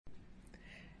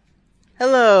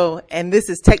Hello, and this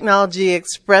is Technology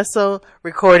Espresso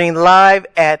recording live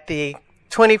at the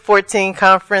 2014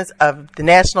 conference of the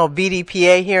National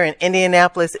BDPA here in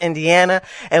Indianapolis, Indiana,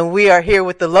 and we are here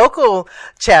with the local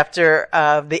chapter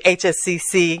of the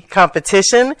HSCC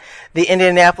competition, the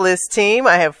Indianapolis team.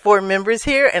 I have 4 members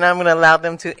here, and I'm going to allow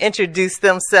them to introduce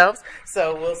themselves.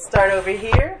 So we'll start over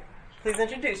here. Please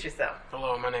introduce yourself.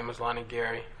 Hello, my name is Lonnie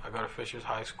Gary. I go to Fishers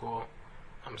High School.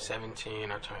 I'm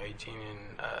 17. I turn 18 in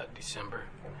December.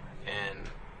 And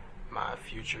my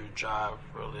future job,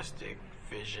 realistic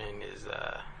vision is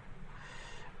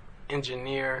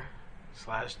engineer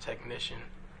 / technician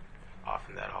off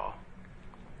in that hall.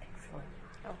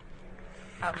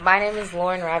 Excellent. My name is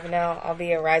Lauren Ravenel. I'll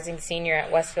be a rising senior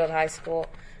at Westfield High School.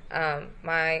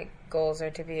 My goals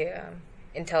are to be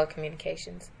in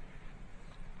telecommunications.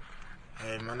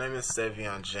 Hey, my name is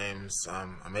Savion James.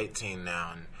 I'm 18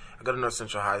 now, and I go to North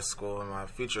Central High School, and my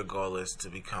future goal is to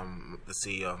become the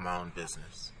CEO of my own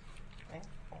business.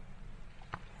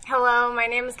 Hello, my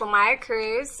name is Lamaya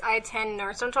Cruz. I attend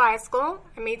North Central High School.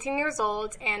 I'm 18 years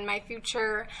old, and my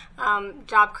future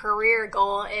job career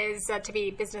goal is to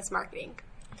be business marketing.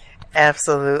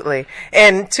 Absolutely.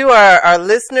 And to our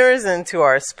listeners and to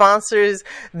our sponsors,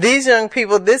 these young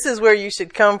people, this is where you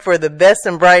should come for the best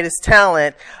and brightest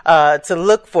talent to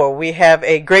look for. We have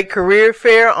a great career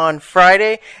fair on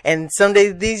Friday, and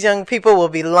someday these young people will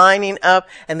be lining up,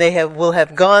 and will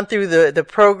have gone through the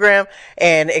program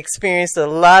and experienced a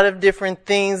lot of different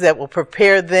things that will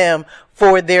prepare them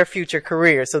for their future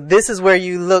career. So this is where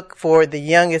you look for the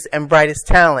youngest and brightest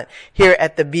talent here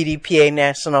at the BDPA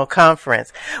National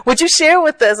Conference. Would you share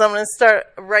with us, I'm going to start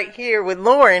right here with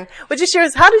Lauren, would you share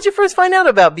with us, how did you first find out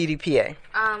about BDPA?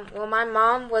 Well, my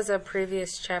mom was a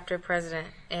previous chapter president,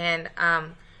 and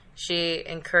she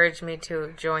encouraged me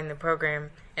to join the program.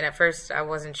 And at first I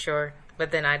wasn't sure, but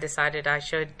then I decided I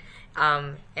should.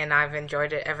 And I've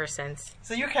enjoyed it ever since.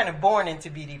 So you're kind of born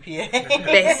into BDPA.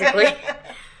 Basically.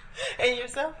 And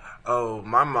yourself? Oh,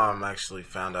 my mom actually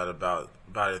found out about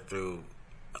it through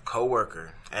a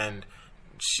coworker, and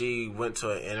she went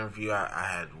to an interview. I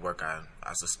had work. I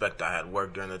suspect I had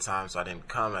work during the time, so I didn't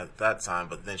come at that time,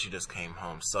 but then she just came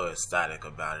home so ecstatic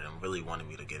about it and really wanted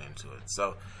me to get into it.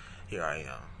 So here I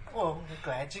am. Well, we're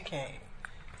glad you came.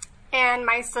 And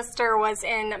my sister was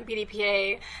in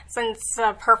BDPA since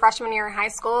her freshman year in high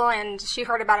school, and she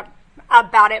heard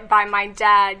about it by my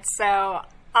dad, so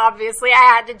obviously I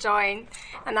had to join,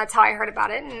 and that's how I heard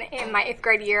about it. And in my 8th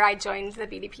grade year, I joined the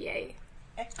BDPA.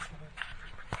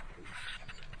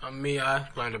 I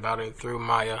learned about it through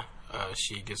Maya.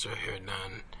 She gets her hair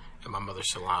done at my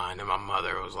mother's salon, and my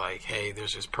mother was like, hey,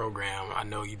 there's this program I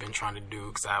know you've been trying to do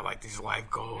because I have like these life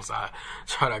goals I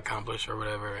try to accomplish or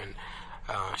whatever, and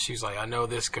she was like, I know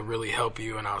this could really help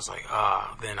you, and I was like,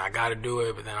 then I got to do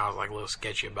it, but then I was like a little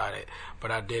sketchy about it,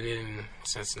 but I did it, and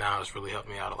since now it's really helped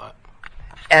me out a lot.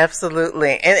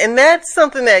 Absolutely. And that's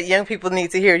something that young people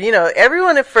need to hear. You know,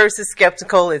 everyone at first is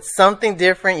skeptical. It's something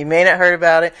different. You may not heard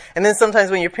about it. And then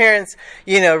sometimes when your parents,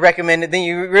 recommend it, then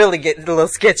you really get a little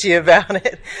sketchy about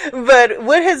it. But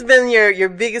what has been your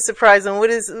biggest surprise, and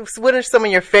what are some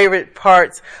of your favorite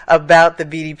parts about the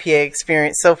BDPA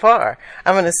experience so far?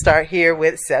 I'm going to start here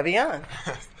with Savion.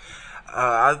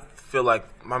 I feel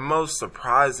like my most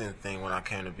surprising thing when I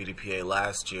came to BDPA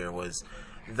last year was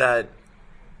that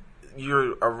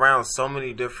you're around so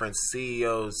many different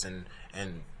CEOs and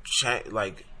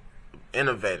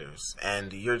innovators,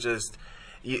 and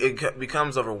it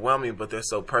becomes overwhelming, but they're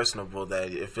so personable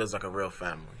that it feels like a real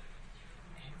family.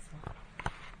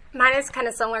 Mine is kind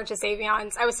of similar to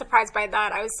Savion's. I was surprised by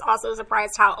that. I was also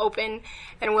surprised how open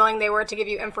and willing they were to give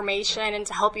you information and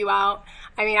to help you out.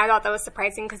 I mean, I thought that was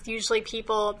surprising because usually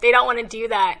people, they don't want to do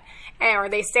that, or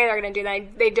they say they're going to do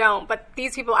that. They don't. But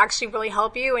these people actually really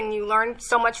help you, and you learn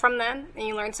so much from them, and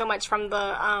you learn so much from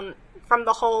the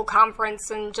whole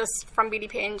conference and just from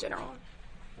BDPA in general.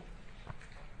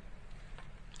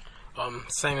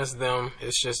 Same as them.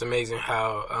 It's just amazing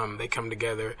how they come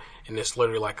together, and it's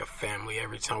literally like a family.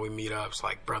 Every time we meet up, it's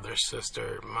like brother,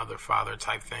 sister, mother, father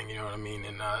type thing, you know what I mean?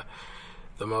 And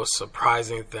the most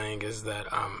surprising thing is that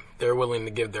they're willing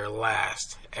to give their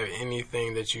last.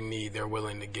 Anything that you need, they're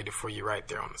willing to get it for you right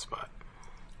there on the spot.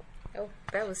 Oh,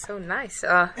 that was so nice.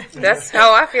 That's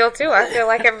how I feel, too. I feel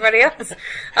like everybody else.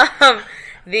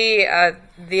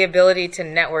 The ability to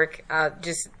network,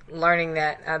 just learning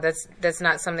that that's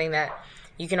not something that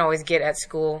you can always get at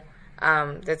school.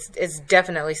 It's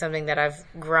definitely something that I've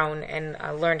grown and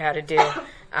learned how to do.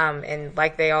 And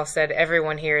like they all said,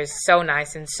 everyone here is so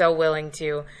nice and so willing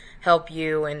to help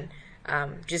you and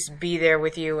just be there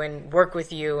with you and work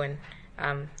with you. And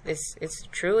it's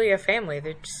truly a family.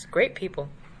 They're just great people.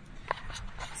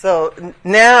 So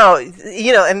now,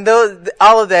 and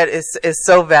all of that is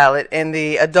so valid, and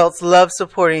the adults love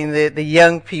supporting the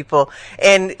young people,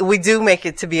 and we do make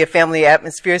it to be a family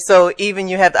atmosphere. So even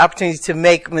you have the opportunity to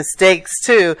make mistakes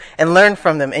too and learn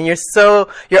from them, and you're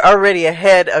already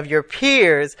ahead of your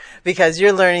peers because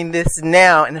you're learning this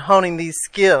now and honing these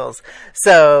skills.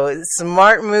 So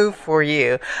smart move for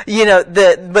you.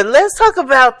 But let's talk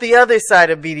about the other side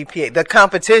of BDPA, the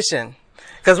competition.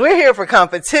 Because we're here for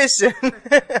competition.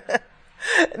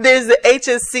 There's the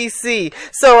HSCC.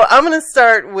 So I'm going to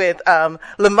start with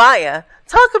Lamaya.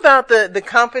 Talk about the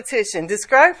competition.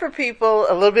 Describe for people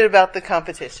a little bit about the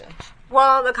competition.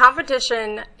 Well, the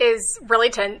competition is really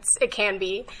tense. It can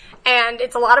be. And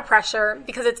it's a lot of pressure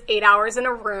because it's 8 hours in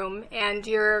a room and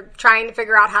you're trying to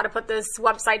figure out how to put this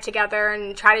website together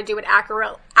and try to do it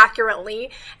accurately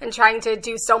and trying to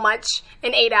do so much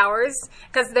in 8 hours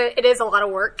because it is a lot of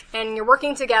work and you're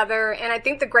working together. And I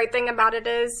think the great thing about it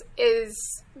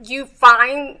is you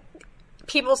find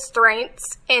people's strengths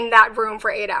in that room for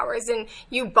 8 hours and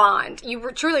you bond. You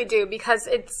truly do because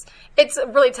it's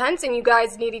really tense and you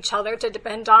guys need each other to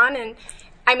depend on. And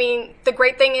I mean, the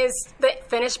great thing is the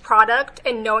finished product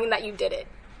and knowing that you did it.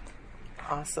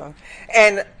 Awesome.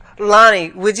 And Lonnie,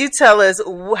 would you tell us,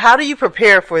 how do you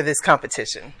prepare for this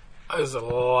competition? There's a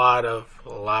lot of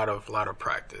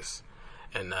practice.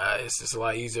 And it's just a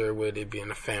lot easier with it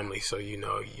being a family. So, you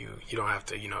don't have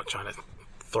to, trying to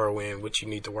throw in what you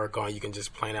need to work on. You can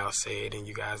just plain out say it and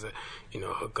you guys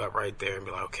hook up right there and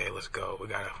be like, okay, let's go. We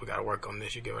gotta work on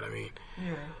this. You get what I mean?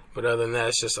 Yeah. But other than that,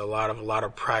 it's just a lot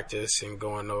of practice and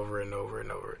going over and over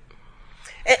and over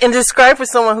it. And describe for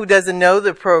someone who doesn't know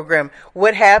the program,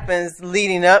 what happens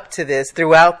leading up to this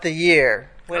throughout the year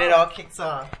when it all kicks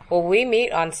off? Well, we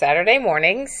meet on Saturday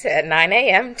mornings at 9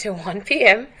 a.m. to 1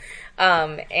 p.m.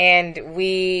 And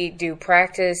we do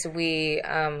practice. We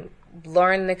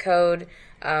learn the code.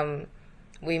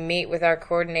 We meet with our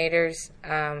coordinators.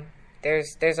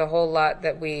 There's a whole lot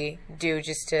that we do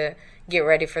just to get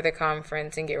ready for the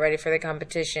conference and get ready for the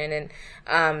competition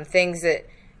and things that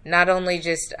not only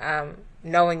just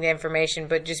knowing the information,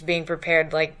 but just being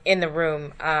prepared, like in the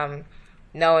room,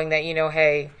 knowing that,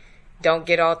 hey, don't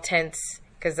get all tense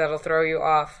because that'll throw you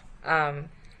off.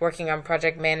 Working on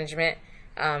project management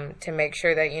to make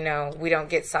sure that, we don't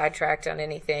get sidetracked on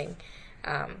anything.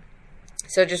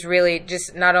 So just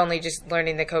not only just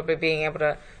learning the code, but being able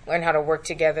to learn how to work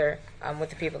together with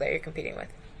the people that you're competing with.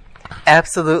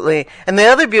 Absolutely. And the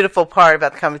other beautiful part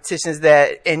about the competition is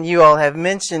that, and you all have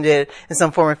mentioned it in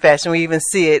some form or fashion, we even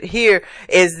see it here,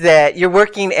 is that you're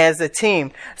working as a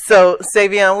team. So,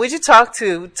 Savion, would you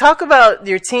talk about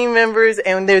your team members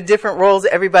and their different roles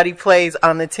everybody plays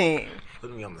on the team?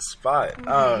 Put me on the spot.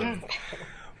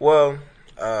 Well,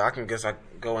 I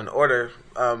go in order.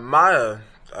 Maya,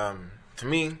 to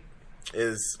me,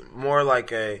 is more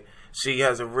like she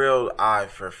has a real eye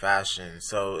for fashion,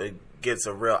 so it gets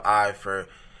a real eye for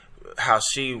how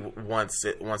she wants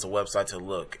a website to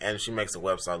look, and she makes the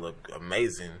website look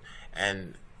amazing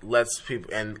and lets people,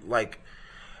 and like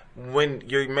when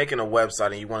you're making a website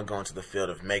and you want to go into the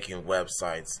field of making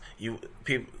websites,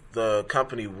 the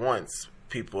company wants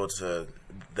people to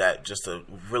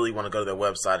really want to go to their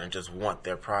website and just want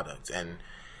their product, and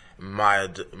Maya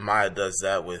does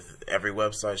that with every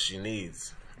website she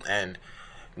needs. And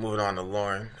moving on to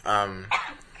Lauren,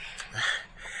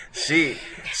 she's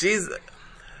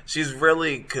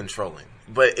really controlling,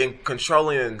 but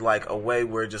controlling in like a way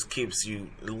where it just keeps you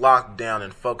locked down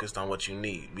and focused on what you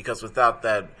need. Because without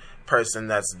that person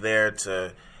that's there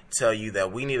to tell you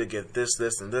that we need to get this,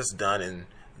 and this done in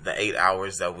the 8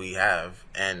 hours that we have,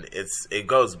 and it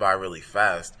goes by really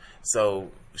fast.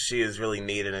 So she is really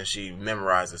needed, and she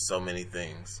memorizes so many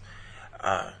things,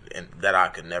 and that I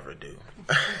could never do.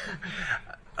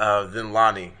 Then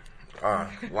Lonnie,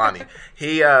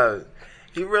 he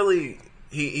really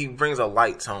brings a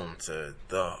light tone to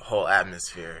the whole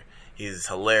atmosphere. He's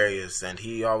hilarious, and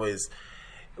he always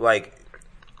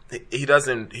he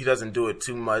doesn't do it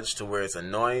too much to where it's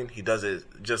annoying. He does it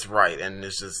just right, and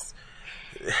it's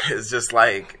just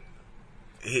like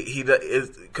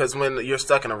because when you're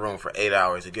stuck in a room for 8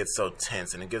 hours, it gets so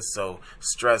tense and it gets so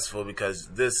stressful because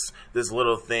this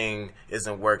little thing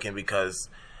isn't working because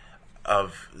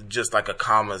of just like a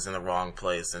comma's in the wrong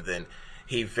place, and then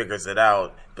he figures it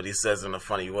out, but he says it in a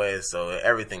funny way, so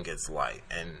everything gets light,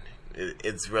 and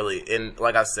it's really, and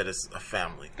like I said, it's a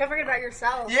family. Don't forget about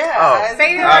yourself. Yeah.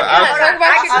 Savion, talk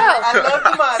about yourself. I love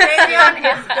the money.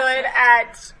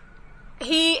 Savion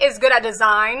he is good at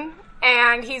design,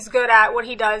 and he's good at what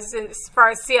he does as far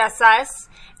as CSS,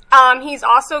 He's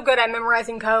also good at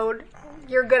memorizing code.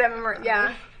 You're good at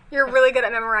you're really good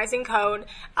at memorizing code.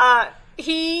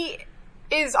 He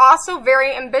is also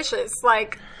very ambitious.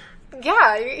 Like,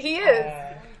 yeah, he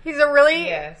is. He's a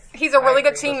really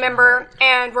good team member,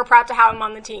 and we're proud to have him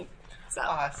on the team. So.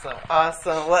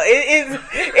 Awesome. Well,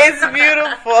 it's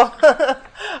beautiful.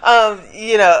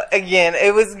 Again,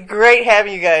 it was great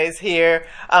having you guys here.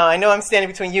 I know I'm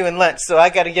standing between you and lunch, so I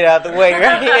got to get out of the way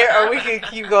right here, or we can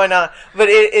keep going on. But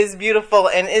it is beautiful,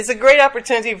 and it's a great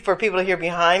opportunity for people to hear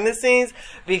behind the scenes,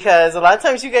 because a lot of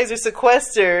times you guys are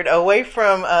sequestered away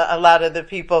from a lot of the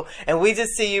people, and we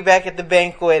just see you back at the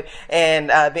banquet and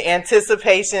the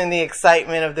anticipation, the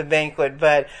excitement of the banquet.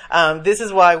 But this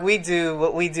is why we do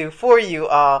what we do for you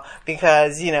all,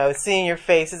 because seeing your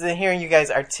faces and hearing you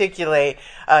guys articulate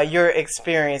your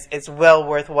experience, it's well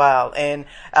worthwhile. And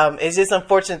it's just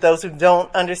unfortunate those who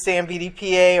don't understand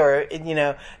BDPA or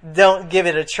don't give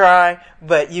it a try,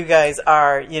 but you guys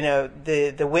are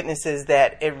the witnesses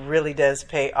that it really does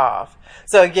pay off.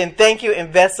 So again, thank you,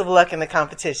 and best of luck in the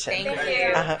competition. Thank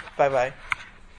you. Bye bye.